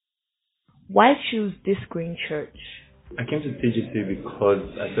Why choose this green church? I came to TGC because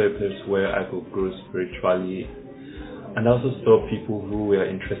I saw a place where I could grow spiritually, and I also saw people who were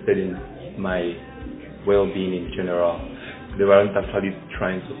interested in my well-being in general. They weren't actually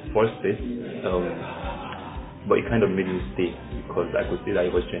trying to force it, but it kind of made me stay because I could see that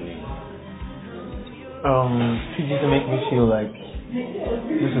it was genuine. TGC make me feel like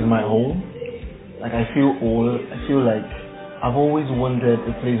this is my home. Like I feel old. I feel like I've always wanted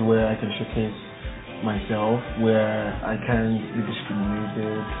a place where I can showcase myself, where I can be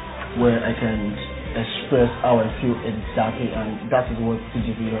discriminated, where I can express how I feel exactly, and that is what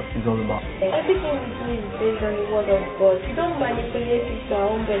TGC is all about. Everything we do is based on the word of God. We don't manipulate it to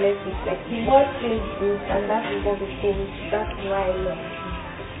our own benefit. Like God feels good, and that is what we think. That's why I love it.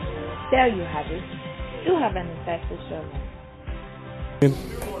 There you have it. Do have an insightful sermon.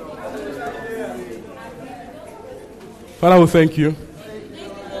 Father, we thank you.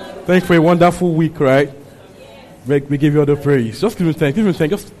 Thank you for a wonderful week, right? We give you all the praise. Just give him thanks. Give him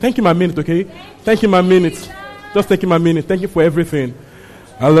thanks. Just thank him a minute, okay? Thank him a minute. Just thank him a minute. Thank you for everything.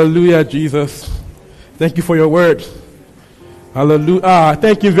 Hallelujah, Jesus. Thank you for your word. Hallelujah.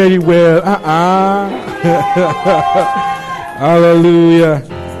 Thank you very well. Hallelujah.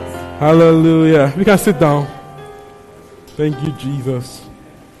 Hallelujah. We can sit down. Thank you, Jesus.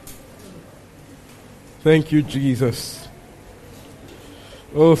 Thank you, Jesus.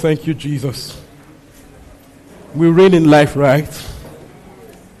 Oh, thank you, Jesus. We reign in life, right?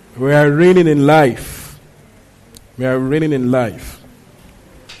 We are reigning in life. We are reigning in life.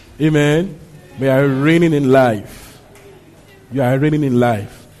 Amen. We are reigning in life. You are reigning in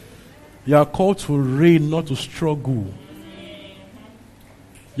life. You are called to reign, not to struggle.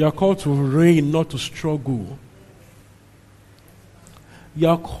 You are called to reign, not to struggle. You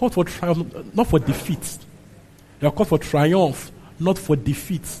are called for triumph, not for defeat. You are called for triumph, not for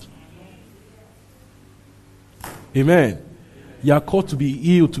defeat. Amen. You are called to be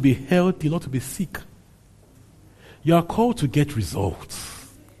healed, to be healthy, not to be sick. You are called to get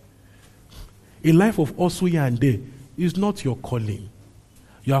results. A life of also here and there is not your calling.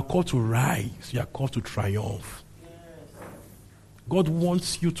 You are called to rise. You are called to triumph. God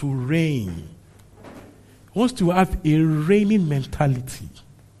wants you to reign. He wants to have a reigning mentality.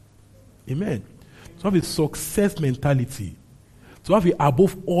 Amen. To have a success mentality. To have a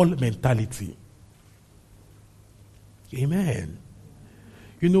above all mentality. Amen.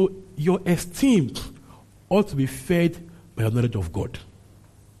 You know, your esteem ought to be fed by your knowledge of God.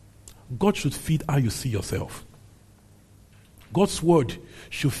 God should feed how you see yourself. God's word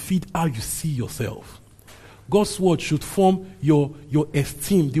should feed how you see yourself. God's word should form your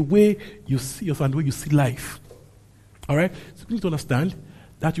esteem, the way you see yourself and the way you see life. All right? So you need to understand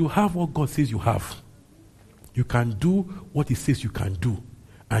that you have what God says you have. You can do what He says you can do.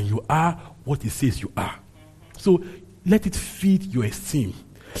 And you are what He says you are. So let it feed your esteem.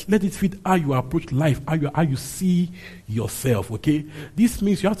 Let it feed how you approach life, how you see yourself, okay? This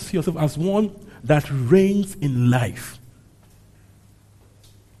means you have to see yourself as one that reigns in life.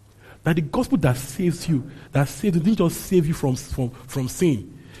 That the gospel that saves you, didn't just save you from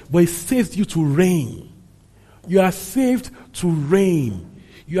sin, but it saves you to reign. You are saved to reign.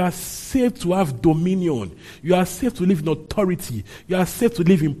 You are saved to have dominion. You are saved to live in authority. You are saved to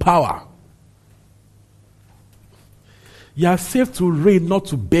live in power. You are saved to reign, not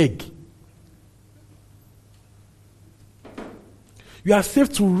to beg. You are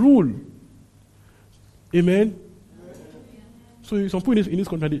saved to rule. Amen. So some people in this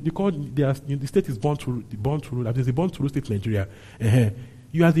country, they call the state is born to rule. There's a born to rule state in Nigeria.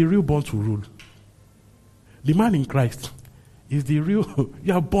 You are the real born to rule. The man in Christ is the real.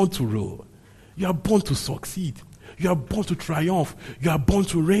 You are born to rule. You are born to succeed. You are born to triumph. You are born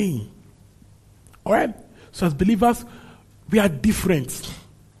to reign. All right. So as believers, we are different.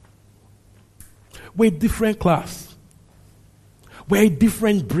 We're a different class. We're a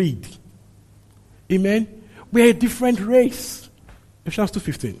different breed. Amen. We're a different race. Ephesians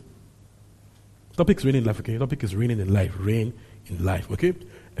 2:15. Topic is reigning in life, okay? Topic is reigning in life. Reign in life, okay?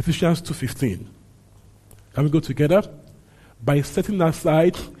 Ephesians 2:15. Can we go together? By setting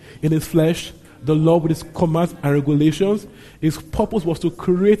aside in his flesh the law with its commands and regulations, his purpose was to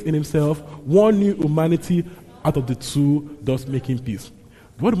create in himself one new humanity out of the two, thus making peace.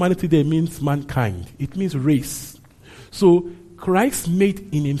 The word humanity there means mankind. It means race. So Christ made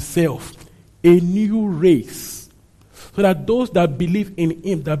in himself a new race. So that those that believe in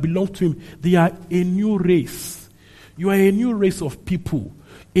him, that belong to him, they are a new race. You are a new race of people.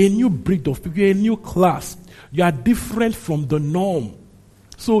 A new breed of people. You are a new class. You are different from the norm.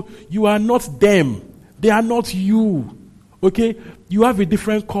 So you are not them. They are not you. Okay? You have a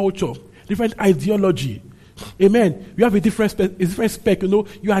different culture. different ideology. Amen. You have a different spec,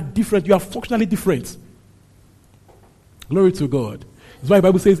 you are different, you are functionally different. Glory to God. That's why the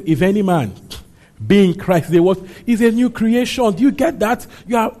Bible says, if any man be in Christ, is a new creation. Do you get that?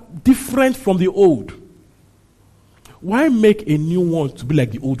 You are different from the old. Why make a new one to be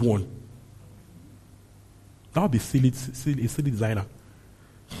like the old one? That would be silly designer.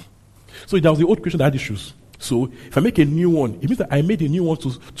 So there was the old creation that had issues. So if I make a new one, it means that I made a new one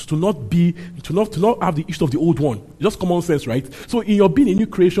to not have the issue of the old one. It's just common sense, right? So in your being a new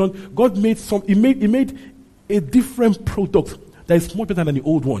creation, God made He made a different product that is much better than the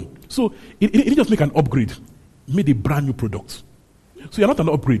old one. So it didn't just make an upgrade. It made a brand new product. So you're not an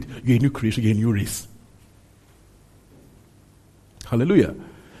upgrade. You're a new creation. You're a new race. Hallelujah.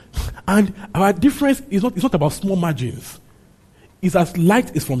 And our difference is not about small margins. It's as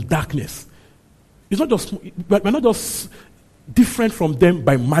light is from darkness. It's not just, we're not just different from them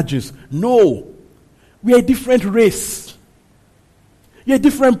by margins. No. We are a different race. You're a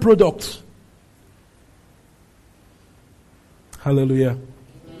different product. Hallelujah.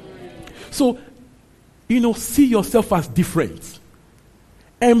 So, see yourself as different.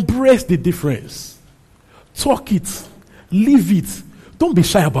 Embrace the difference. Talk it. Live it. Don't be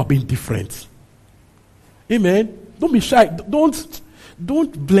shy about being different. Amen. Don't be shy. Don't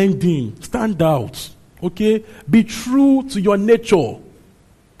blend in. Stand out. Okay? Be true to your nature.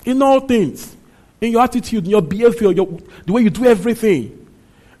 In all things. In your attitude, in your behavior, the way you do everything.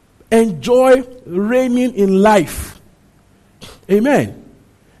 Enjoy reigning in life. Amen.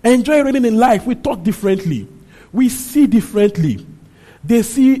 Enjoy reigning in life. We talk differently. We see differently. They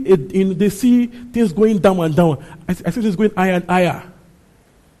see things going down and down. I see things going higher and higher.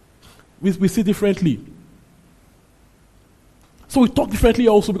 We see differently. So we talk differently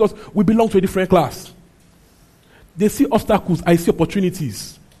also because we belong to a different class. They see obstacles, I see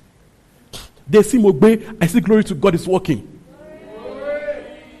opportunities. They see Mogbe, I see glory to God is working.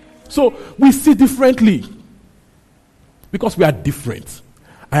 So we see differently because we are different.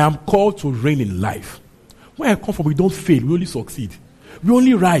 I am called to reign in life. Where I come from, we don't fail, we only succeed. We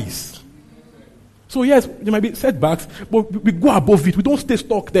only rise. So yes, there might be setbacks, but we go above it. We don't stay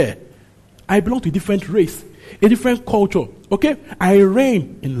stuck there. I belong to a different race, a different culture. Okay? I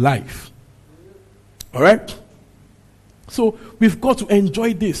reign in life. All right? So we've got to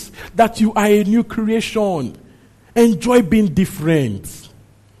enjoy this, that you are a new creation. Enjoy being different.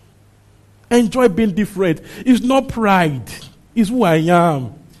 Enjoy being different. It's not pride. It's who I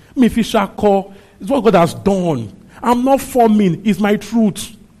am. Mefishako. It's what God has done. I'm not forming. It's my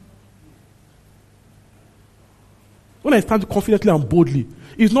truth. When I stand confidently and boldly,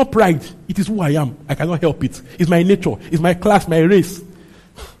 it's not pride. It is who I am. I cannot help it. It's my nature. It's my class, my race.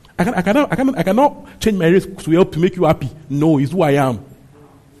 I cannot change my race to help to make you happy. No, it's who I am.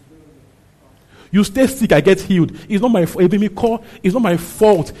 You stay sick, I get healed. It's not my fault. It's not my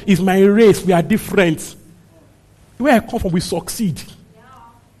fault. It's my race. We are different. Where I come from, we succeed.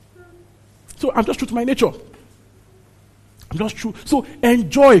 So I'm just true to my nature. I'm just true. So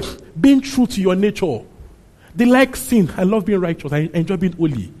enjoy being true to your nature. They like sin. I love being righteous. I enjoy being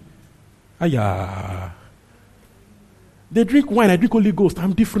holy. Aya. They drink wine. I drink Holy Ghost.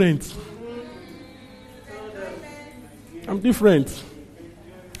 I'm different. I'm different.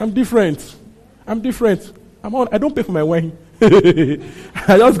 I'm different. I'm different. I don't pay for my wine.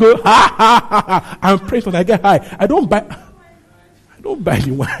 I just go, ha, ha, ha, ha. I'm praying when I get high. I don't buy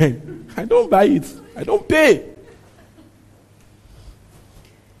the wine. I don't buy it. I don't pay.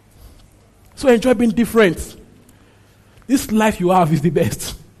 So enjoy being different. This life you have is the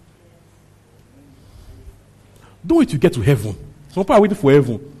best. Don't wait to get to heaven. Some people are waiting for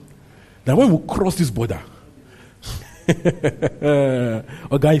heaven. Then when we cross this border,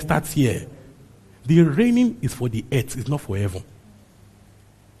 our guy starts here. The reigning is for the earth, it's not for heaven.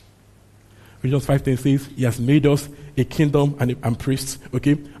 Ephesians 5:10 says, He has made us a kingdom and priests,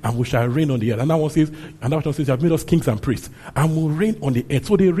 okay? And we shall reign on the earth. Another one says, He has made us kings and priests, and we'll reign on the earth.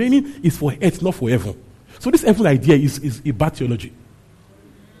 So the reigning is for earth, not for heaven. So this heaven idea is a bad theology.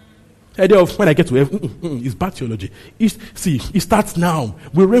 The idea of when I get to heaven is bad theology. It starts now.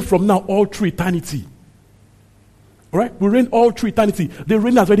 We reign from now all through eternity. All right? We reign all through eternity. The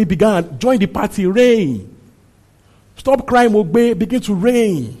reign has already begun. Join the party, reign. Stop crying, obey, begin to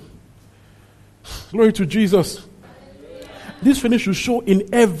reign. Glory to Jesus. This reign should show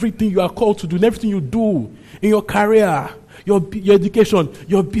in everything you are called to do, in everything you do, in your career, your education,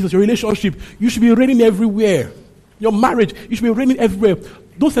 your business, your relationship. You should be reigning everywhere. Your marriage, you should be reigning everywhere.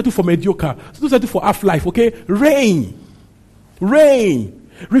 Don't settle for mediocre. Don't settle for half-life, okay? Reign. Reign.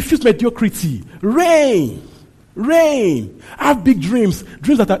 Refuse mediocrity. Reign. Reign. Have big dreams.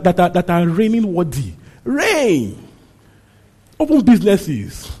 Dreams that are reigning worthy. Reign. Open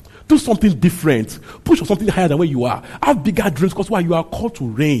businesses. Do something different. Push for something higher than where you are. Have bigger dreams because why? You are called to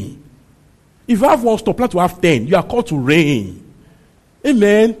reign. If you have one store, plan to have 10. You are called to reign.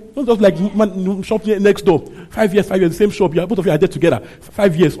 Amen. Not just like shop next door. 5 years, the same shop. Both of you are there together.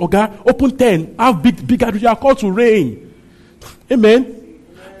 5 years. Okay? Open 10. Have bigger dreams. You are called to reign. Amen.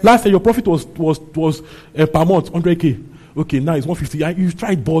 Last year your profit was per month 100K. Okay, now it's 150. You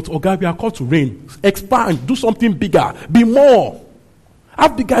tried, but okay, we are called to reign. Expand. Do something bigger. Be more.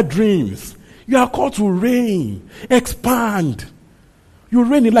 Have bigger dreams. You are called to reign. Expand. You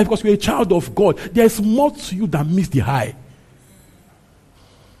reign in life because you're a child of God. There is more to you than meets the high.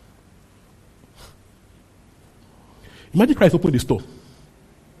 Imagine Christ opened the store.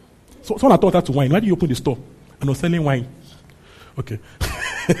 So someone taught her to wine. Imagine you open the store and was selling wine. Okay.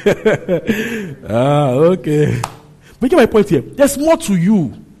 Okay. But you get my point here. There's more to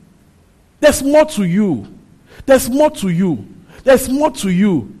you. There's more to you. There's more to you. There's more to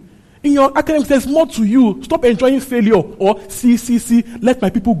you. In your academics, there's more to you. Stop enjoying failure. Or see, let my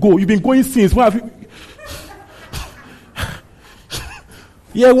people go. You've been going since. What have you?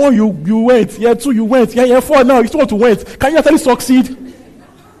 Year 1, you went. Year 2, you went. Year 4, now you still want to went. Can you actually succeed?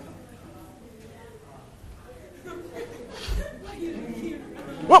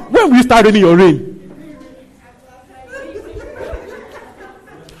 When will you start reigning your reign?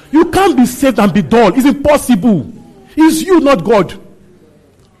 You can't be saved and be dull. It's impossible. It's you, not God.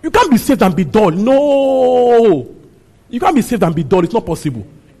 You can't be saved and be dull. No. You can't be saved and be dull. It's not possible.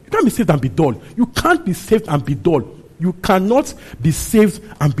 You can't be saved and be dull. You can't be saved and be dull. You cannot be saved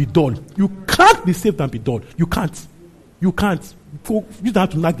and be dull. You can't be saved and be dull. You can't. You can't. You don't have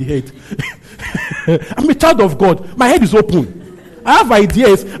to knock the head. I'm a child of God. My head is open. I have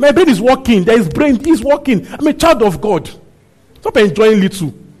ideas. My brain is working. There is brain. It's working. I'm a child of God. Stop enjoying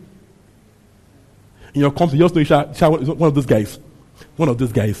little. In your company, you just know you shall one of those guys. One of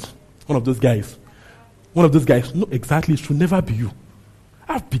those guys. No, exactly. It should never be you.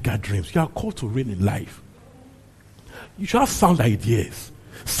 Have bigger dreams. You are called to reign in life. You should have sound ideas,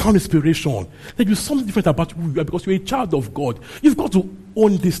 sound inspiration. There is something different about who you are because you're a child of God. You've got to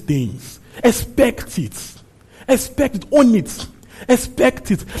own these things. Expect it. Own it.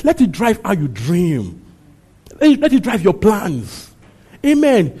 Expect it. Let it drive how you dream. Let it drive your plans.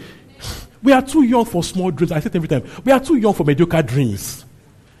 Amen. We are too young for small dreams. I say it every time. We are too young for mediocre dreams.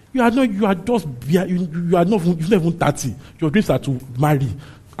 You're not even 30. Your dreams are to marry,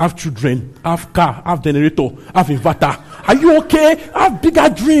 have children, have car, have generator, have inverter. Are you okay? Have bigger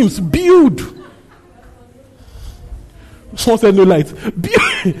dreams. Build. Someone said no light.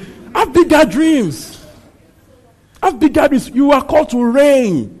 Have bigger dreams. Have bigger dreams. You are called to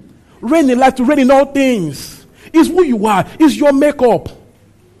reign. Reign in life, to reign in all things. It's who you are. It's your makeup.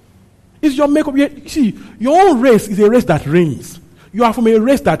 It's your makeup. See, your own race is a race that reigns. You are from a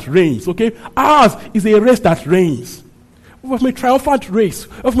race that reigns, okay? Ours is a race that reigns. We're from a triumphant race.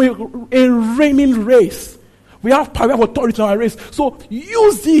 We're from a reigning race. We have power, we have authority in our race. So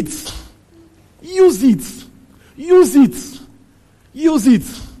use it. Use it. Use it. Use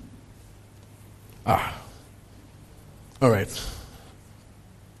it. All right.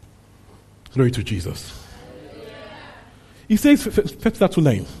 Glory to Jesus. He says, 1 Peter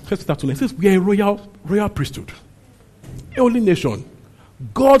 2:9. He says, we are a royal priesthood. A holy nation.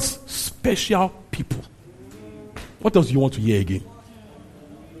 God's special people. What else do you want to hear again?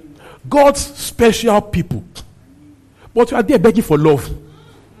 God's special people. But you are there begging for love.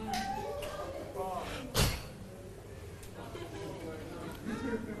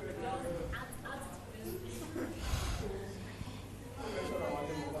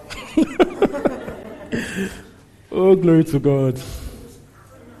 Oh, glory to God.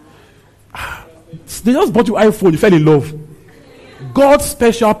 They just bought you iPhone, you fell in love. God's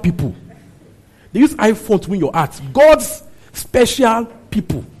special people. They use iPhone to win your heart. God's special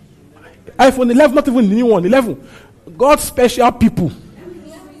people. iPhone 11, not even the new one, 11. God's special people.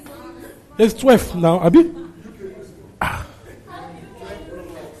 There's 12 now, Abi.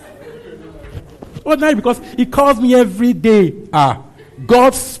 Ordinary because he calls me every day.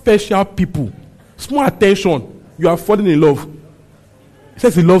 God's special people. Small attention. You are falling in love. He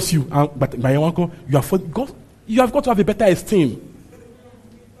says he loves you, but my uncle, you are falling. God, you have got to have a better esteem.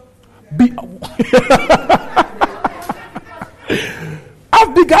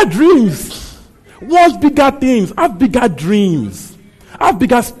 Have bigger dreams. Want bigger things. Have bigger dreams. Have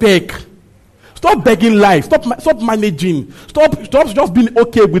bigger spec. Stop begging life. Stop managing. Stop just being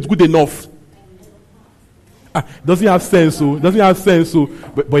okay with good enough. Doesn't have sense,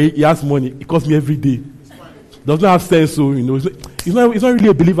 but he has money. It costs me every day. does not have sense, so he's not really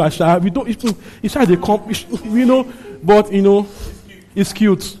a believer. We don't. It's a but it's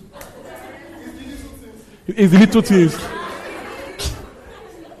cute. It's the little things.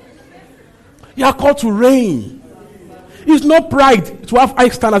 You are called to reign. It's not pride to have high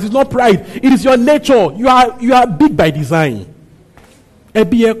standards. It's not pride. It is your nature. You are big by design.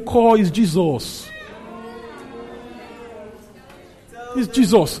 Ebiye core is Jesus. It's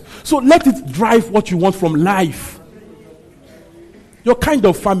Jesus. So let it drive what you want from life. Your kind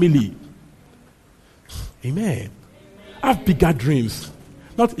of family. Amen. Have bigger dreams.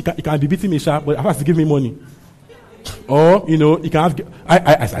 Not it can be beating me sharp, but it has to give me money. Or you can have.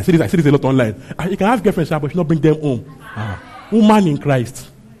 I say this a lot online. You can have girlfriends sharp, but you not bring them home. Woman in Christ.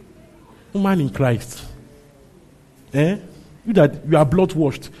 Woman in Christ. You are blood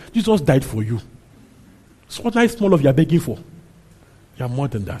washed. Jesus died for you. So what nice small of you are begging for? You are more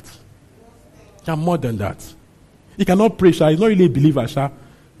than that. You are more than that. He cannot pray, He's not really a believer,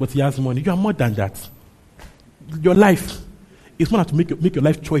 but he has money. You are more than that. Your life is not to make your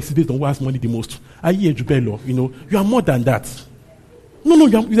life choices based on who has money the most. You are more than that. No,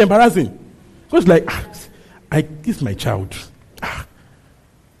 it's embarrassing. Because this is my child.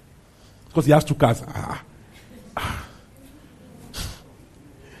 Because he has 2 cars.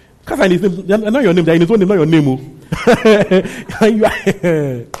 Cars are in his name. They're not your name. They're in his own name, not your name.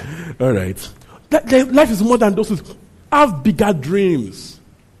 All right. Life is more than those things. Have bigger dreams.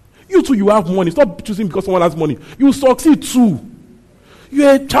 You too, you have money. Stop choosing because someone has money. You succeed too.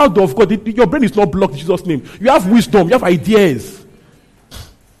 You're a child of God. Your brain is not blocked in Jesus' name. You have wisdom. You have ideas.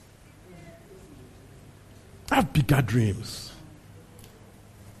 Have bigger dreams.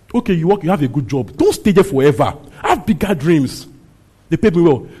 Okay, you work, you have a good job. Don't stay there forever. Have bigger dreams. They pay me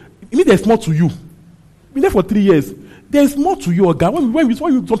well. You mean there's more to you. Been there for 3 years. There's more to you, God. When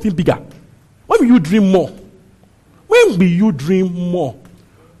will you do something bigger? When will you dream more? When will you dream more?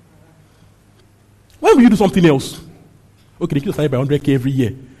 When will you do something else? Okay, they keep starting by 100K every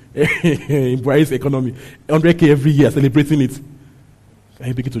year. In Bryce's economy. 100K every year, celebrating it. And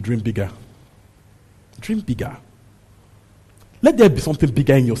you begin to dream bigger. Dream bigger. Let there be something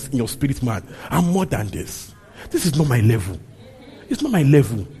bigger in your spirit, man. I'm more than this. This is not my level. It's not my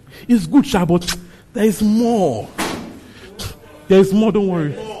level. It's good, but there is more. There is more, don't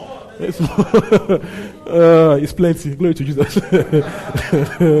worry. There's more. It's plenty. Glory to Jesus.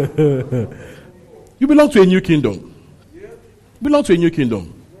 You belong to a new kingdom. Belong to a new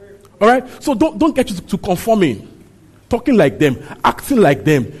kingdom. All right? So don't get you to conforming. Talking like them. Acting like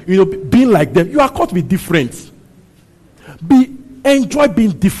them. Being like them. You are called to be different. Enjoy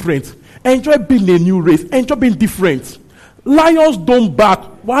being different. Enjoy being a new race. Enjoy being different. Lions don't bark.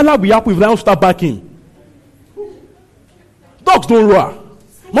 Why we happen if lions start barking? Dogs don't roar.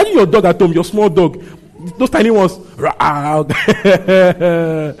 Imagine your dog at home, your small dog. Those tiny ones.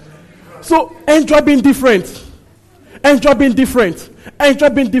 So enjoy being different. Enjoy being different. Enjoy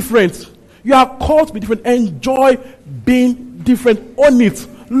being different. You are called to be different. Enjoy being different. Own it.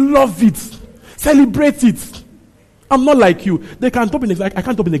 Love it. Celebrate it. I'm not like you. I can't double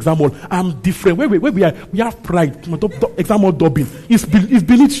an exam hall. I'm different. Where we have pride. Exam hall dubbing. It's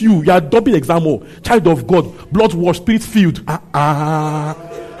beneath you. You are dubbing exam hall. Child of God. Blood washed. Spirit filled.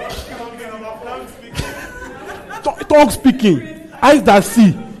 Tongue speaking. Eyes that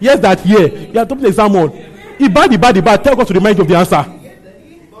see. Ears that hear. You are dubbing exam hall. Ibad. Tell God to remind you of the answer.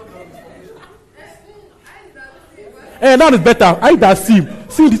 Now it's better. Eyes that see.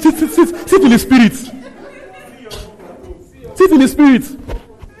 Sit in the spirit. Sit in the spirit.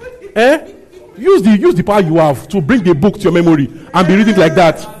 Use the power you have to bring the book to your memory and be reading like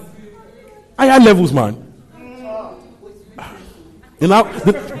that. Higher levels, man. Now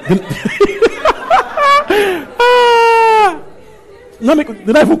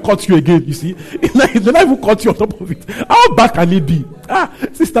the knife will cut you again, you see. The knife will cut you on top of it. How bad can it be?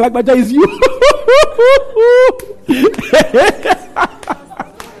 Sister Lagbaja is you.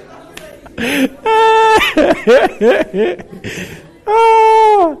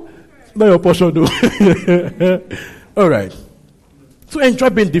 Not your portion though. All right. So enjoy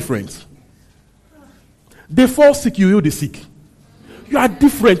being different. They fall sick, you heal the sick. You are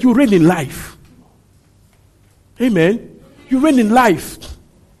different. You reign in life. Amen. You reign in life.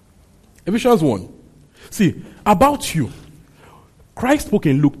 Ephesians 1. See, about you. Christ spoke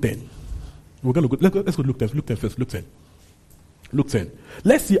in Luke 10. We're going to go. Let's go to Luke 10. Luke 10 first. Luke 10. Luke 10.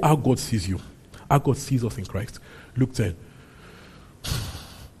 Let's see how God sees you. How God sees us in Christ. Luke 10.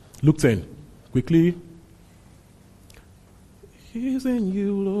 Luke 10. Quickly. He's in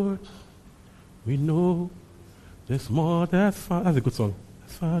you, Lord. We know there's more that's found. That's a good song.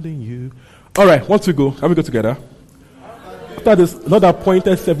 That's found in you. All right, want to go? Can we go together? After this, Lord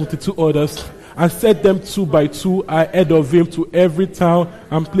appointed 72 others and set them 2 by 2 ahead of him to every town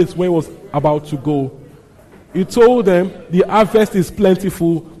and place where he was about to go. He told them, the harvest is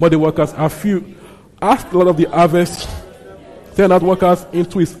plentiful, but the workers are few. Ask the Lord of the harvest, send out workers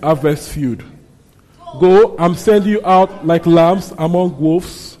into his harvest field. Go, I'm sending you out like lambs among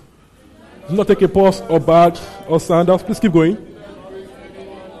wolves. Do not take a purse or bag or sandals. Please keep going.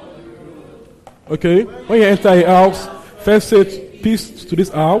 Okay? When you enter a house, first say peace to this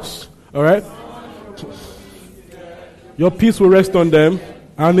house. Alright? Your peace will rest on them.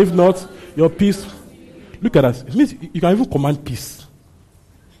 And if not, your peace... Look at us. It means you can even command peace.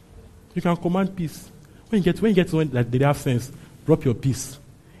 You can command peace. When you get to when that they have sense, drop your peace.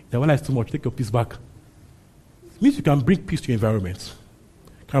 The one is too much, take your peace back. It means you can bring peace to your environment.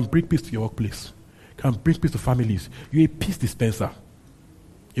 Can bring peace to your workplace. Can bring peace to families. You're a peace dispenser.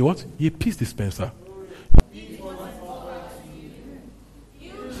 You what? You're a peace dispenser.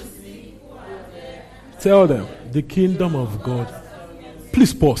 Tell them the kingdom of God.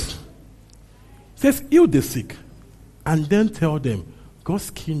 Please pause. It says heal the sick, and then tell them God's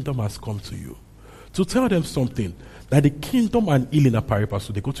kingdom has come to you. To tell them something that the kingdom and healing are pari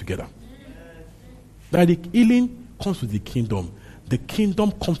passu, they go together. That the healing comes with the kingdom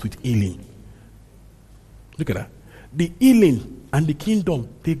comes with healing. Look at that. The healing and the kingdom,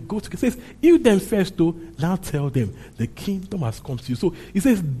 they go together. It says, heal them first, though. Now tell them the kingdom has come to you. So it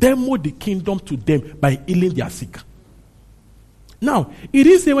says, demo the kingdom to them by healing their sick. Now, it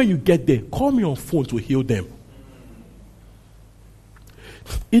didn't say when you get there, call me on phone to heal them.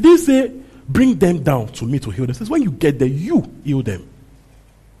 It didn't say, bring them down to me to heal them. It says, when you get there, you heal them.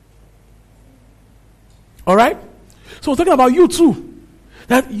 All right? So I'm talking about you too.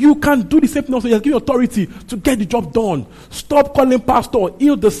 That you can do the same thing also. You give you authority to get the job done. Stop calling pastor.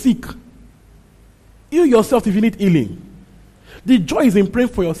 Heal the sick. Heal yourself if you need healing. The joy is in praying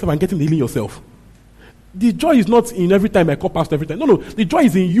for yourself and getting the healing yourself. The joy is not in every time I call pastor every time. No. The joy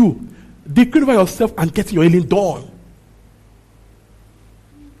is in you. Decree over yourself and getting your healing done.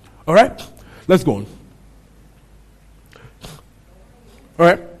 All right? Let's go on. All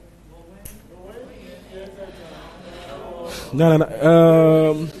right? No.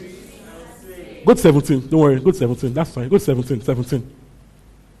 Go to 17. Don't worry. Go to 17. That's fine. Go to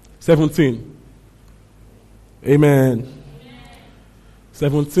 17. Amen.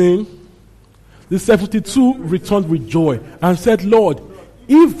 17. The 72 returned with joy and said, Lord,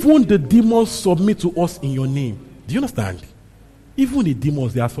 even the demons submit to us in your name. Do you understand? Even the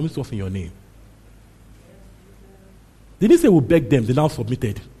demons, they are submitted to us in your name. They didn't say we'll beg them, they now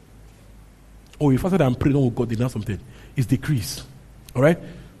submitted. Oh, we fasted and prayed, oh God, they now submitted. It's decreased. Alright?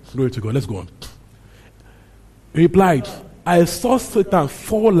 Glory to God. Let's go on. He replied, I saw Satan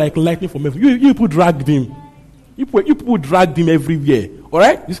fall like lightning from heaven. You people dragged him. You people dragged him everywhere.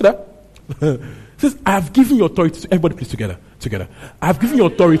 Alright? You see that? It says, I have given you authority. Everybody please together. I have given you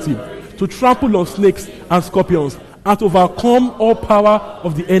authority to trample on snakes and scorpions and to overcome all power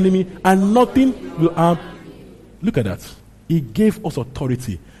of the enemy, and nothing will harm. Look at that. He gave us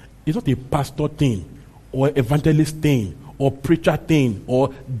authority. It's not a pastor thing or evangelist thing or preacher thing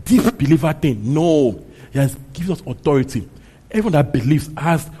or deep believer thing. No. He has given us authority. Everyone that believes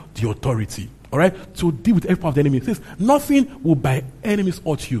has the authority. All right? To deal with every part of the enemy. It says, nothing will by enemies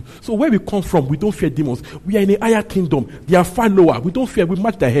hurt you. So where we come from, we don't fear demons. We are in a higher kingdom. They are far lower. We don't fear. We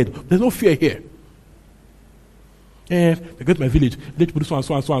match their head. There's no fear here. They go to my village. Let people do so and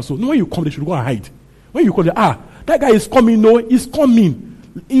so and so and so. No, when you come, they should go and hide. When you come, that guy is coming. No, he's coming.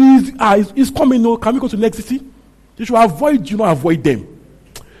 He's coming. No, can we go to the next city? They should avoid you, not avoid them.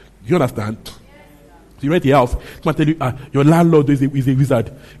 Do you understand? So you rent a house. Come and tell you, your landlord is a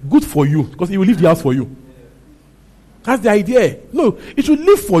wizard. Good for you, because he will leave the house for you. That's the idea. No, it should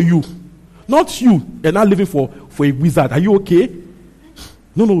live for you. Not you. You're not living for a wizard. Are you okay?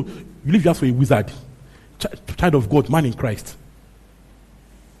 No, you leave your house for a wizard. Child of God, man in Christ.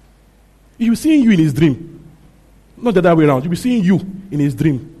 He will be seeing you in his dream. Not the other way around. He will be seeing you in his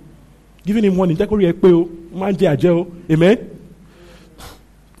dream. Giving him money. Amen?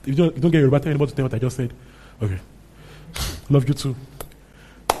 If you don't get your tell anybody to tell what I just said. Okay. Love you too.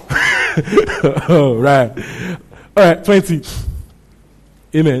 All right, 20.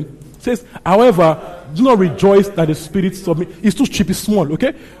 Amen. It says, however, do not rejoice that the Spirit submit. It's too cheap, it's small,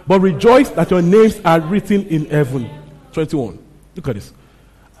 okay? But rejoice that your names are written in heaven. 21. Look at this.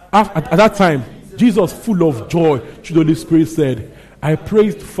 At that time, Jesus, full of joy, through the Holy Spirit, said, I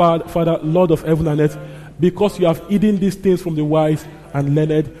praised Father, Lord of heaven and earth, because you have hidden these things from the wise and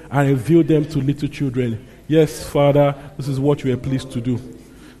learned and revealed them to little children. Yes, Father, this is what you are pleased to do.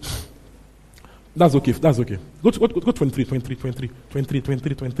 That's okay. Go 23.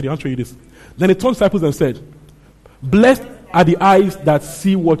 I'll show you this. Then he turned disciples and said, blessed are the eyes that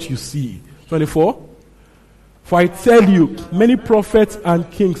see what you see. 24. For I tell you, many prophets and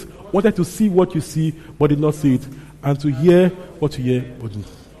kings wanted to see what you see, but did not see it, and to hear what you hear, but didn't.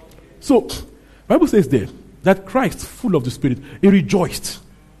 So, the Bible says there that Christ, full of the Spirit, he rejoiced.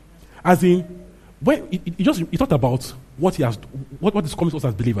 As in, when he thought about what he has, what is coming to us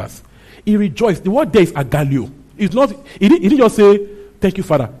as believers. He rejoiced. The word there is agalio. It's not. He didn't just say, "Thank you,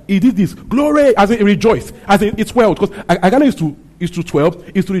 Father." He did this glory, as in he rejoiced, as in it's well. Because agalio is to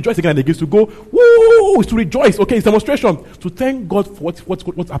 12, is to rejoice again and again, is to go woo, is to rejoice. Okay, it's demonstration to thank God for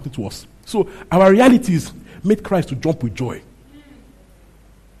what's happening to us. So our realities made Christ to jump with joy.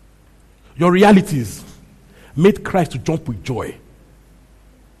 Your realities made Christ to jump with joy.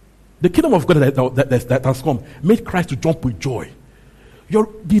 The kingdom of God that has come made Christ to jump with joy.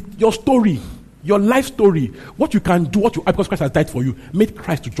 Your story, your life story, what you can do, because Christ has died for you, made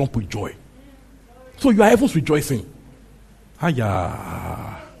Christ to jump with joy. So you are heaven's rejoicing. You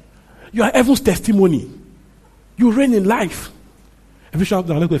are heaven's testimony. You reign in life. Let's go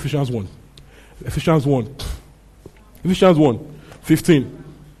to Ephesians 1. Ephesians 1, 15.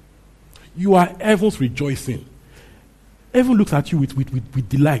 You are heaven's rejoicing. Heaven looks at you with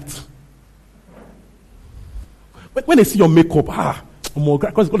delight. When they see your makeup,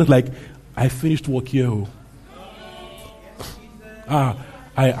 because God is like, I finished work here.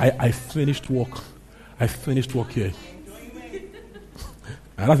 I finished work. I finished work here.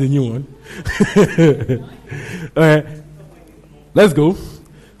 That's a new one. Let's go.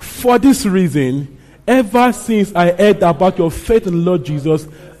 For this reason, ever since I heard about your faith in the Lord Jesus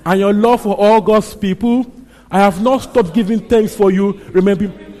and your love for all God's people, I have not stopped giving thanks for you.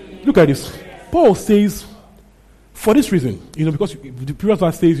 Remember, look at this. Paul says, for this reason, because the previous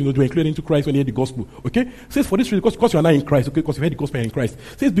verse says, you were included into Christ when you heard the gospel. Okay? Says for this reason, because you are not in Christ, okay, because you heard the gospel in Christ.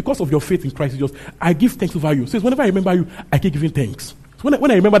 Says because of your faith in Christ Jesus, I give thanks over you. Says whenever I remember you, I keep giving thanks. So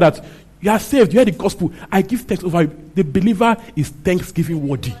when I remember that you are saved, you heard the gospel, I give thanks over you. The believer is thanksgiving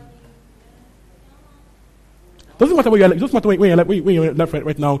worthy. Doesn't matter where you're like. It doesn't matter when you're in life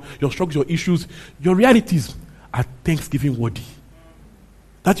right now, your struggles, your issues, your realities are thanksgiving worthy.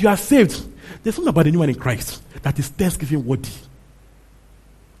 That you are saved. There's something about anyone in Christ that is thanksgiving worthy.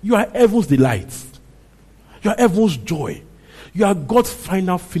 You are heaven's delight. You are heaven's joy. You are God's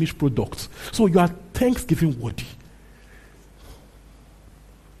final finished product. So you are thanksgiving worthy.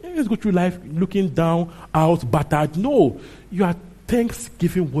 You just go through life looking down, out, battered. No, you are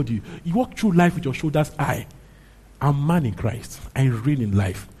thanksgiving worthy. You walk through life with your shoulders high. I'm man in Christ. I reign in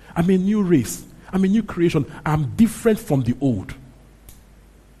life. I'm a new race. I'm a new creation. I'm different from the old.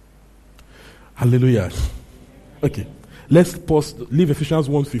 Hallelujah. Okay. Let's pause. Leave Ephesians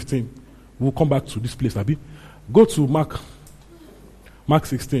 1:15. We'll come back to this place, Abi. Go to Mark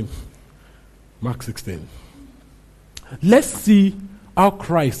 16. Mark 16. Let's see how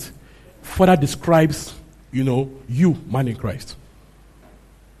Christ further describes, you, man in Christ.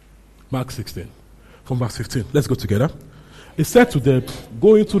 Mark 16. From verse 15. Let's go together. It said to them,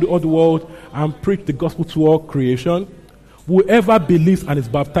 go into the other world and preach the gospel to all creation. Whoever believes and is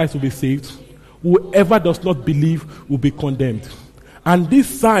baptized will be saved. Whoever does not believe will be condemned. And these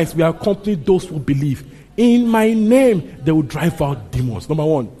signs will accompany those who believe. In my name, they will drive out demons. Number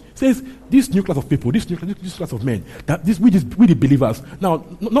one. It says, this new class of people, this class of men, that we the believers. Now,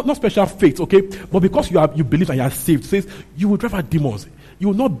 not special faith, okay? But because you believe and you are saved, it says, you will drive out demons. You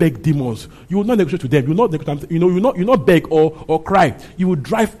will not beg demons. You will not negotiate with them. You will not beg or cry. You will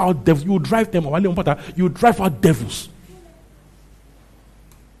drive out devils. You will drive them. You will drive out devils.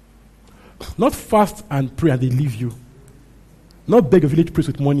 Not fast and pray and they leave you. Not beg a village priest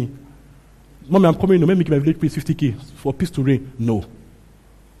with money. Mommy, I'm coming. Let me give my village priest 50K for peace to reign. No.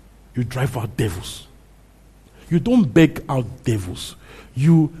 You drive out devils. You don't beg out devils.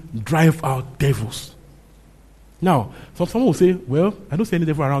 You drive out devils. Now, someone will say, well, I don't see any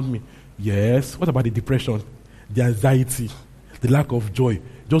devil around me. Yes. What about the depression, the anxiety, the lack of joy?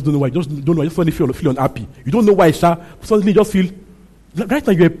 Just don't know why. Just suddenly feel unhappy. You don't know why, suddenly just feel. Right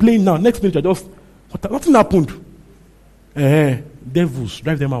now you're playing now. Next minute you're just, nothing happened. Devils,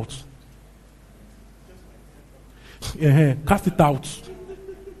 drive them out. Cast it out.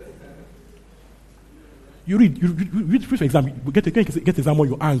 You read for example, you get exam on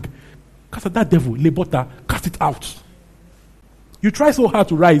your hang. Cast out that devil, lebota, cast it out. You try so hard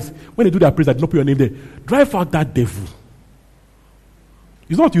to rise. When they do their praise, I did not put your name there. Drive out that devil.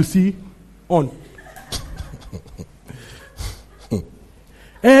 It's not what you see on.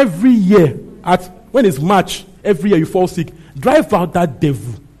 Every year, when it's March, every year you fall sick. Drive out that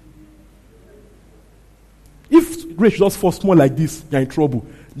devil. grace just fall small like this, you're in trouble.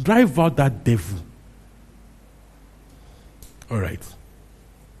 Drive out that devil. All right.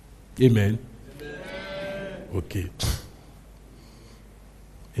 Amen. Okay.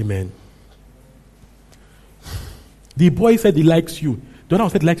 Amen. The boy said he likes you. The other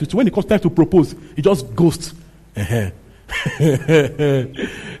one said he likes you. So when it comes time to propose, he just ghosts. Drive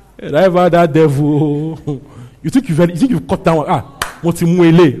out that devil. You think you've cut down?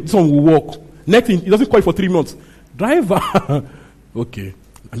 This one will work. Next thing, he doesn't call you for 3 months. Drive out. Okay.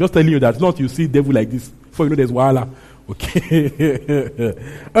 I'm just telling you that not you see devil like this before you know there's wahala. Okay.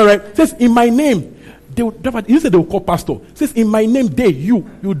 All right. It says in my name, they will drive out. He said they will call pastor. It says in my name,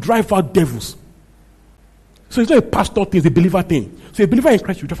 you drive out devils. So it's not a pastor thing, it's a believer thing. So a believer in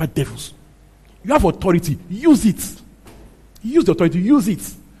Christ, you drive out devils. You have authority. Use it. Use the authority. Use it.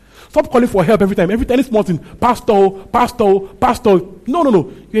 Stop calling for help every time. Every time it's morning, pastor.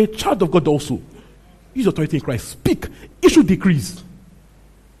 No. You're a child of God also. Use authority in Christ. Speak. Issue decrees.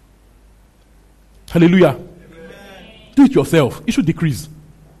 Hallelujah. Amen. Do it yourself. Issue decrees.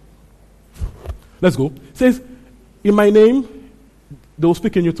 Let's go. It says, in my name, they will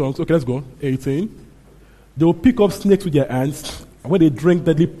speak in new tongues. Okay, let's go. 18. They will pick up snakes with their hands. And when they drink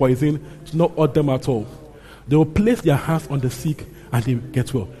deadly poison, to not hurt them at all. They will place their hands on the sick and they will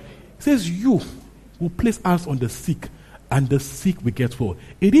get well. It says you will place hands on the sick and the sick will get well.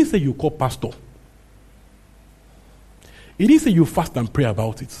 It didn't say you call pastor. It didn't say you fast and pray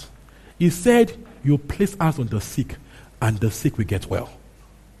about it. It said you place hands on the sick and the sick will get well.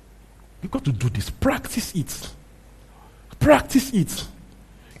 You've got to do this. Practice it. Practice it.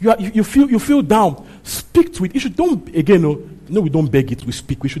 You feel down. Speak to it. You should don't again. No, we don't beg it. We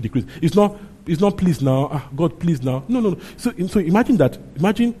speak. We should decrease. It's not please now. God, please now. No. So imagine that.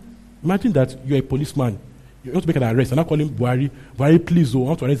 Imagine that you're a policeman. You want to make an arrest. I'm not calling Buhari, please. I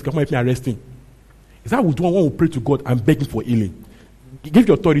want to arrest. Come help me arrest him. Is that what one will pray to God and beg him for healing? Give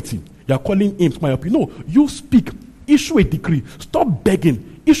your authority. You are calling him to help you. No, you speak. Issue a decree. Stop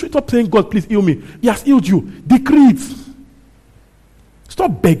begging. Stop saying, God, please heal me. He has healed you. Decree it.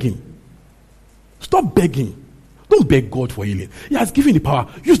 Stop begging. Stop begging. Don't beg God for healing. He has given the power.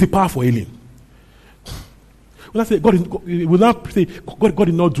 Use the power for healing. When I say God will not say God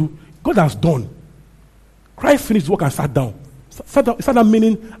did not do. God has done. Christ finished his work and sat down. Sat down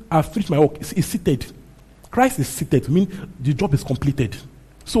meaning I've finished my work. He's seated. Christ is seated. Meaning the job is completed.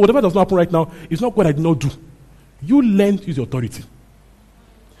 So whatever does not happen right now, it's not what I did not do. You learn to use your authority.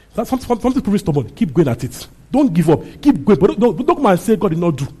 Something people stubborn. Keep going at it. Don't give up. Keep going. But don't come and say God did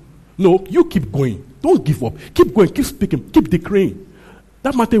not do. No, you keep going. Don't give up. Keep going. Keep speaking. Keep declaring.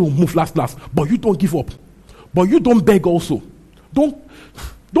 That matter will move last. But you don't give up. But you don't beg also.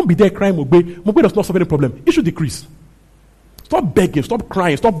 Don't be there crying, Mogbe. Mogbe does not solve any problem. Issue decrease. Stop begging. Stop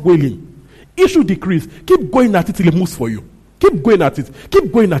crying. Stop wailing. Issue decrease. Keep going at it till it moves for you. Keep going at it.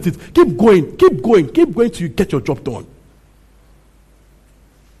 Keep going at it. Keep going. Keep going. Keep going till you get your job done.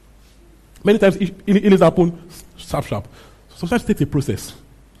 Many times it is happen sharp. Sometimes it takes a process.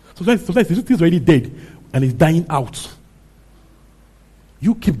 Sometimes it is already dead and it's dying out.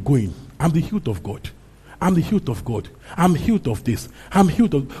 You keep going. I'm the healed of God. I'm the healed of God. I'm healed of this. I'm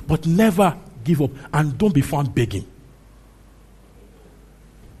healed of, but never give up and don't be found begging.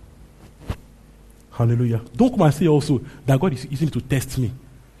 Hallelujah. Don't come and say also that God is using it to test me.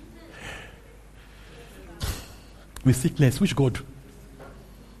 With sickness. Which God?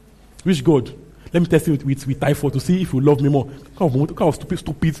 Which God? Let me test you with typhoid to see if you love me more. What kind of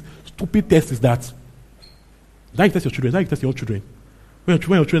stupid test is that? Now you test your children. Now you test your own children. When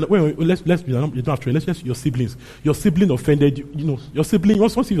your children, let's you don't have children. Let's just your siblings. Your sibling offended you. You know your sibling.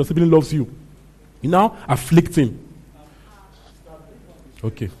 Once your sibling loves you, you now afflict him.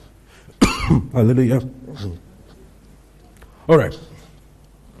 Okay. Hallelujah. All right.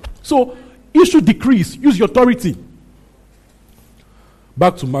 So issue decrees. Use your authority.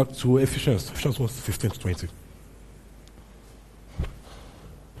 Back to Ephesians 1:15-20.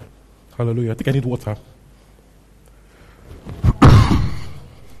 Hallelujah. I think I need water.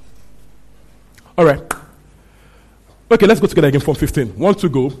 All right. Okay, let's go together again from 15. 1 to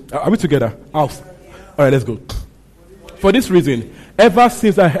go. Are we together? House. All right, let's go. For this reason, ever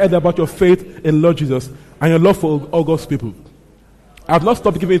since I heard about your faith in Lord Jesus and your love for all God's people, I have not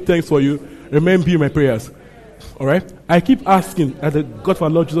stopped giving thanks for you. Remember you in my prayers. All right? I keep asking that the God of our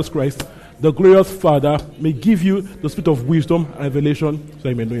Lord Jesus Christ, the glorious Father, may give you the spirit of wisdom and revelation so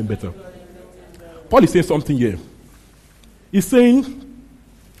you may know him better. Paul is saying something here. He's saying,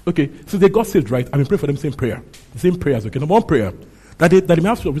 okay, since they got saved, right, I've been praying for them same prayer. The same prayers, okay? Number one prayer, that they may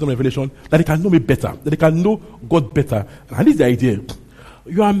have spirit of wisdom and revelation, that they can know me better, that they can know God better. And this is the idea.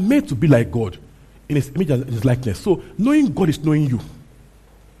 You are made to be like God. in his image and his likeness. So knowing God is knowing you.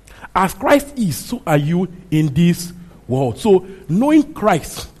 As Christ is, so are you in this world. So knowing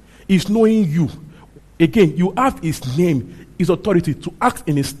Christ is knowing you. Again, you have his name, his authority to act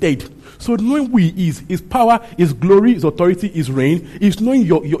in his stead. So knowing who he is, his power, his glory, his authority, his reign, is knowing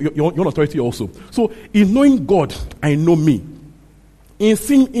your own authority also. So in knowing God, I know me. In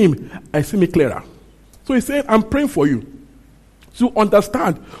seeing him, I see me clearer. So he's saying, I'm praying for you to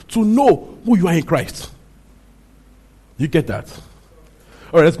understand, to know who you are in Christ. You get that?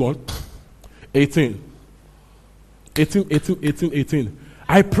 All right, let's go on. 18.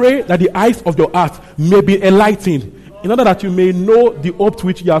 I pray that the eyes of your heart may be enlightened, in order that you may know the hope to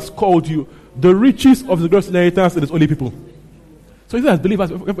which he has called you, the riches of the great inheritance in his holy people. So he says, as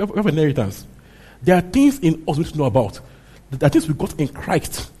believers, we have an inheritance. There are things in us we should know about. There are things we got in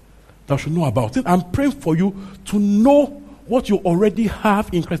Christ that we should know about. I'm praying for you to know what you already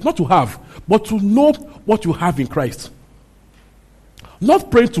have in Christ. Not to have, but to know what you have in Christ.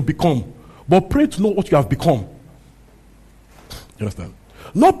 Not praying to become, but pray to know what you have become. You understand?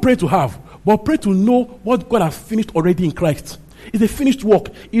 Not pray to have, but pray to know what God has finished already in Christ. It's a finished work.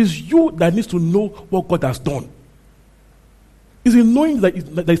 It's you that needs to know what God has done. It's in knowing that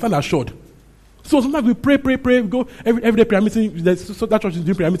you stand assured. So sometimes we pray, we go every day prayer meeting. So that church is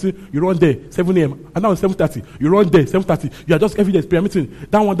doing prayer meeting. You run there 7 a.m. and now it's 7:30. You run there 7:30. You are just every day prayer meeting.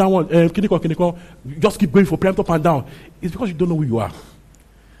 Down one. Kiniko. You just keep going for prayer up and down. It's because you don't know who you are.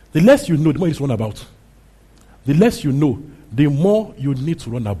 The less you know, the more you run about. The less you know, the more you need to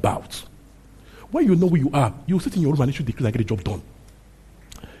run about. When you know who you are, you sit in your room and issue decrease and get the job done.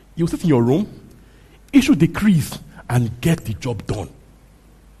 You sit in your room, issue decrease and get the job done.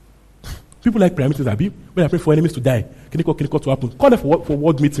 People like prayer meetings, Abi, when I pray for enemies to die, Kiniko to happen. Call them for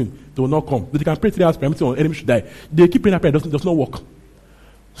word meeting, they will not come. They can pray 3 hours prayer meeting on enemies to die. They keep praying that prayer, does not work.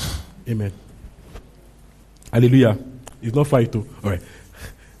 Amen. Hallelujah. It's not fight too. All right.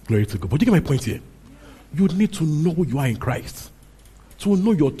 Glory to God. But you get my point here. You need to know who you are in Christ. To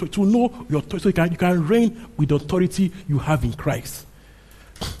know your authority, so you can reign with the authority you have in Christ.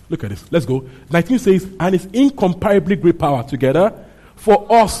 Look at this. Let's go. 19 says, and it's incomparably great power together for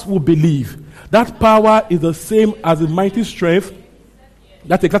us who believe. That power is the same as the mighty strength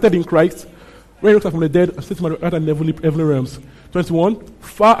that's exerted in Christ, when he rose from the dead and sits in the heavenly realms. 21,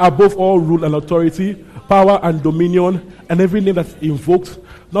 far above all rule and authority, power and dominion, and every name that's invoked,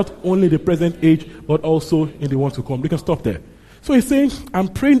 not only in the present age, but also in the one to come. We can stop there. So he's saying, I'm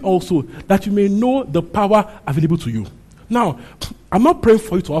praying also that you may know the power available to you. Now, I'm not praying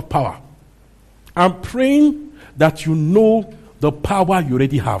for you to have power. I'm praying that you know the power you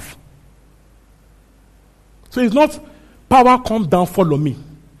already have. So it's not power, come down, follow me.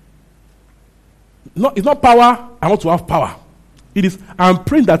 No, it's not power, I want to have power. It is, I'm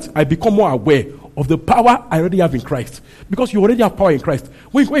praying that I become more aware of the power I already have in Christ. Because you already have power in Christ.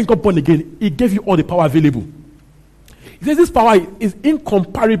 When you got born again, He gave you all the power available. He says this power is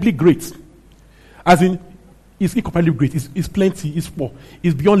incomparably great. As in, it's incomparably great. It's plenty, it's full,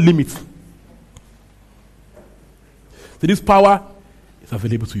 it's beyond limits. So this power is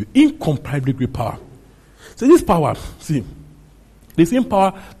available to you. Incomparably great power. So this power, see, the same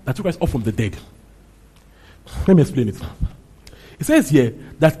power that took us up from the dead. Let me explain it. It says here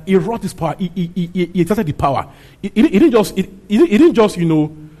that He wrought this power. He exerted the power. He didn't just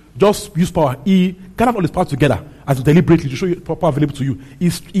just use power. He gathered all His power together as deliberately to show you power available to you.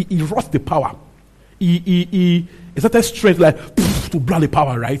 He wrought the power. He exerted strength like to blow the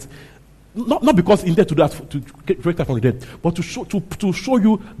power, right? Not because in there to do that to break that from the dead, but to show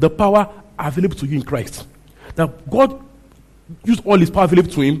you the power available to you in Christ. That God used all His power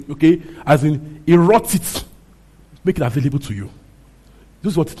available to Him, okay, as in He wrought it, make it available to you.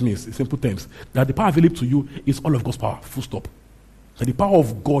 This is what it means in simple terms. That the power available to you is all of God's power, full stop. That the power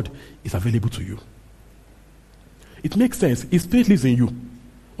of God is available to you. It makes sense. His Spirit lives in you.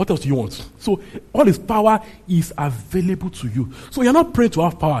 What else do you want? So all His power is available to you. So you're not praying to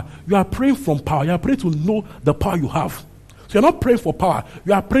have power. You are praying from power. You are praying to know the power you have. So you're not praying for power.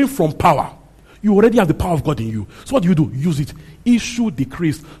 You are praying from power. You already have the power of God in you. So what do? Use it. Issue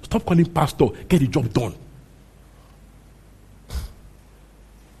decrees. Stop calling pastor. Get the job done.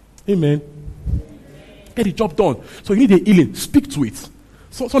 Amen. Get the job done. So you need a healing. Speak to it.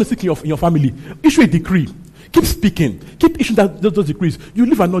 So someone is sick in your family. Issue a decree. Keep speaking. Keep issuing those decrees. You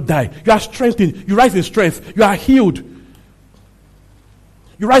live and not die. You are strengthened. You rise in strength. You are healed.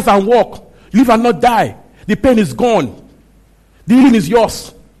 You rise and walk. You live and not die. The pain is gone. The healing is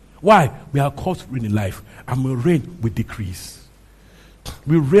yours. Why? We are called to reign in life. And we reign with decrees.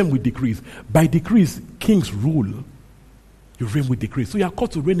 We reign with decrees. By decrees, kings rule. You reign with decrees. So you are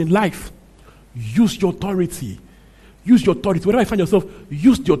called to reign in life. Use your authority. Use your authority. Whenever you find yourself,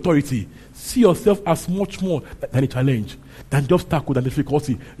 use the authority. See yourself as much more than a challenge, than the obstacle, than the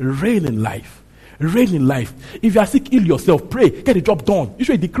difficulty. Reign in life. Reign in life. If you are sick, heal yourself. Pray. Get the job done.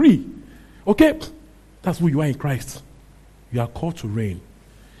 Issue a decree. Okay? That's who you are in Christ. You are called to reign.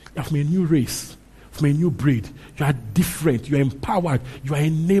 You are from a new race, from a new breed. You are different. You are empowered. You are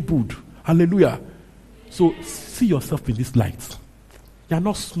enabled. Hallelujah. So see yourself in this light. You are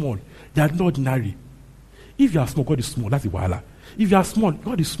not small. You are not ordinary. If you are small, God is small. That's the wahala. If you are small,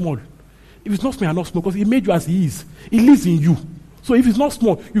 God is small. If it's not small, you are not small because He made you as He is. He lives in you. So if it's not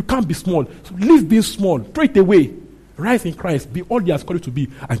small, you can't be small. So leave being small. Throw it away. Rise in Christ. Be all He has called you to be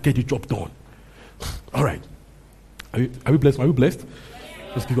and get the job done. All right. Are we blessed? Are we blessed?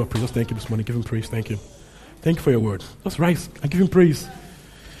 Just give God praise. Just thank Him this morning. Give Him praise. Thank Him. Thank you for your word. Just rise and give Him praise.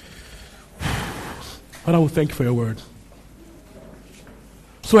 Father, I will thank you for your word.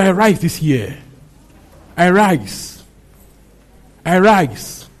 So I rise this year. I rise. I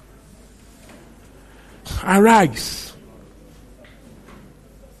rise. I rise.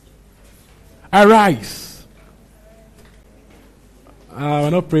 I rise. We're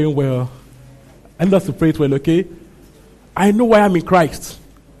not praying well. I need us to pray it well, okay? I know why I'm in Christ.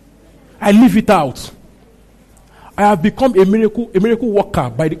 I live it out. I have become a miracle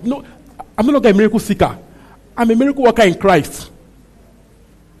worker I'm no longer a miracle seeker. I'm a miracle worker in Christ.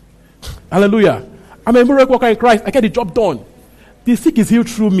 Hallelujah. I'm a miracle worker in Christ. I get the job done. The sick is healed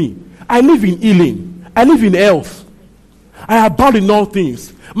through me. I live in healing. I live in health. I abound in all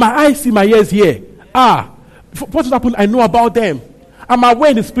things. My eyes see, my ears hear. What has happened, I know about them. I'm aware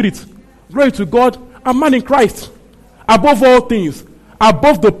in the spirit. Glory to God. I'm man in Christ. Above all things.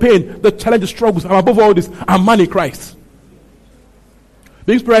 Above the pain, the challenge, the struggles. I'm above all this. I'm man in Christ.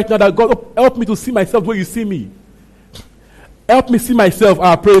 Being right now that God help me to see myself where you see me. Help me see myself.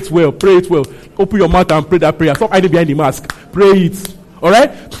 Pray it well. Pray it well. Open your mouth and pray that prayer. Stop hiding behind the mask. Pray it.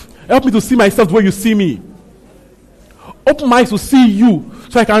 Alright? Help me to see myself where you see me. Open my eyes to see you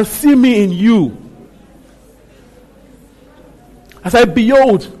so I can see me in you. As I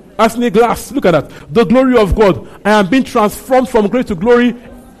behold, as in a glass, look at that. The glory of God. I am being transformed from glory to glory,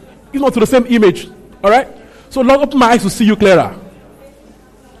 even not to the same image. Alright? So Lord, open my eyes to see you clearer.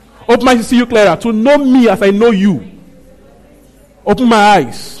 Open my eyes to see you clearer. To know me as I know you. Open my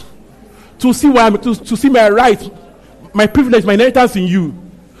eyes. To see where to see my right, my privilege, my inheritance in you.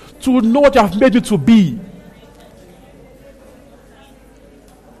 To know what you have made me to be.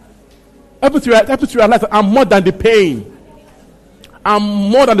 Help me to realize that I'm more than the pain. I'm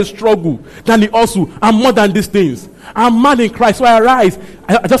more than the struggle, than the hustle. I'm more than these things. I'm man in Christ, so I rise.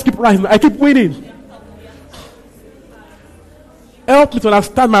 I just keep rising. I keep winning. Help me to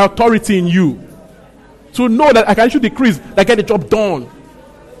understand my authority in you. To know that I can issue decrees that get the job done.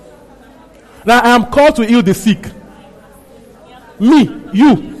 That I am called to heal the sick. Me,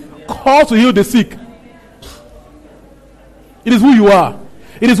 you, called to heal the sick. It is who you are.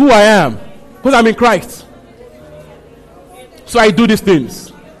 It is who I am. Because I'm in Christ. So I do these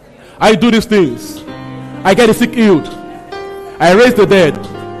things. I do these things. I get the sick healed. I raise the dead.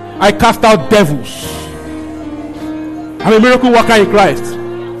 I cast out devils. I'm a miracle worker in Christ.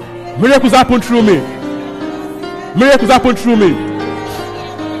 Miracles happen through me. Miracles happen through me.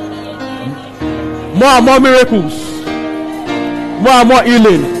 More and more miracles. More and more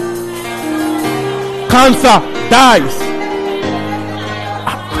healing. Cancer dies.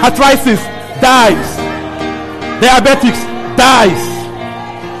 Arthritis dies. Diabetics dies.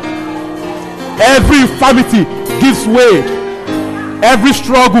 Every infirmity gives way. Every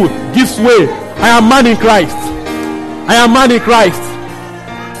struggle gives way. I am man in Christ. I am man in Christ.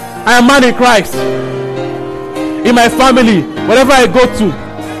 I am man in Christ. In my family, wherever I go to,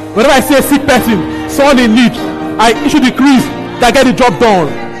 whenever I see a sick person, someone in need, I issue decrees that get the job done.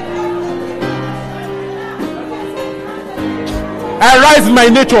 I rise in my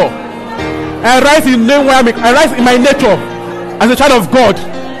nature. I rise in the name where I rise in my nature as a child of God.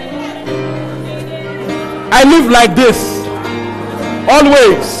 I live like this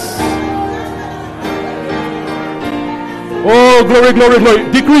always. Oh, glory, glory,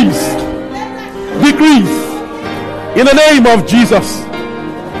 glory. Decrease. Decrease. In the name of Jesus.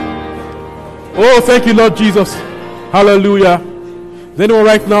 Oh, thank you, Lord Jesus. Hallelujah. Is anyone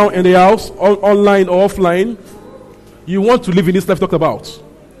right now in the house, online or offline, you want to live in this life talked about?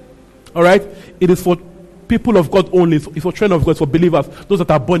 All right? It is for people of God only. It's for children of God, it's for believers, those that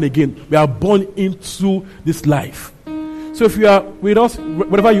are born again. We are born into this life. So if you are with us,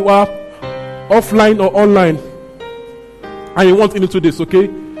 wherever you are, offline or online, and you want into this, okay?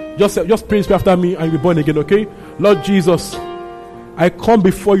 Just pray after me and you'll be born again, okay? Lord Jesus, I come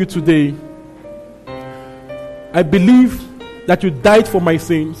before you today I believe that you died for my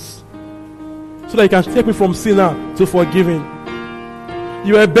sins so that you can take me from sinner to forgiving.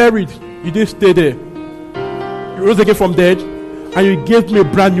 You were buried. You didn't stay there. You rose again from dead and you gave me a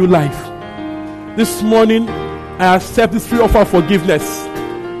brand new life. This morning, I accept this free offer of forgiveness.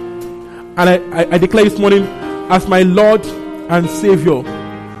 And I declare this morning as my Lord and Savior,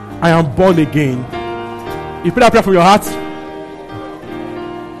 I am born again. You pray that prayer from your heart.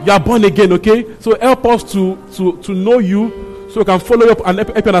 You are born again, okay? So help us to know you so we can follow you up and help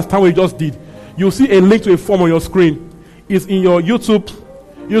you understand what you just did. You'll see a link to a form on your screen. It's in your YouTube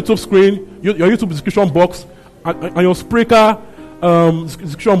screen, your YouTube description box, and your Spreaker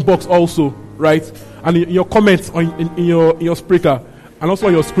description box also, right? And in your comments in your Spreaker, and also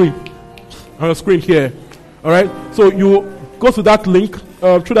on your screen here. All right? So you go to that link,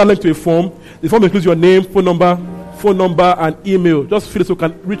 through that link to a form. The form includes your name, phone number, and email. Just fill it so we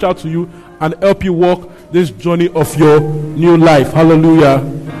can reach out to you and help you walk this journey of your new life. Hallelujah.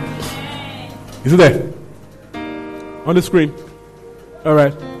 Is it there? On the screen. All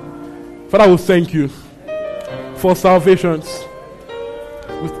right. Father, we thank you for salvations.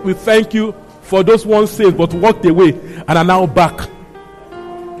 We thank you for those once saved but walked away and are now back.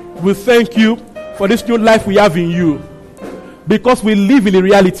 We thank you for this new life we have in you because we live in the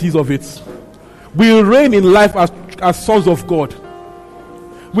realities of it. We reign in life as sons of God.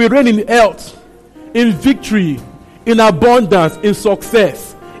 We reign in health, in victory, in abundance, in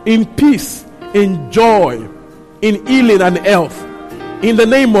success, in peace, in joy, in healing and health. In the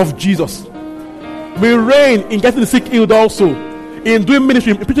name of Jesus. We reign in getting the sick healed also, in doing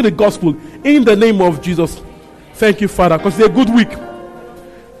ministry, in preaching the gospel. In the name of Jesus. Thank you, Father, because it's a good week.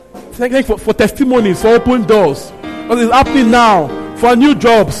 Thank you for testimonies, for open doors. Because it's happening now for new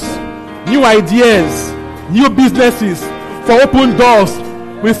jobs, new ideas, new businesses, for open doors.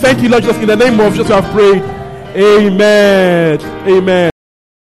 We thank you, Lord Jesus. In the name of Jesus, we have prayed. Amen. Amen.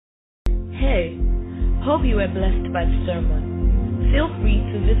 Hey, hope you were blessed by the sermon. Feel free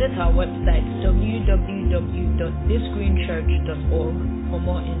to visit our website www.thisgreenchurch.org for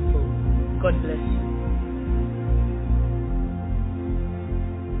more info. God bless you.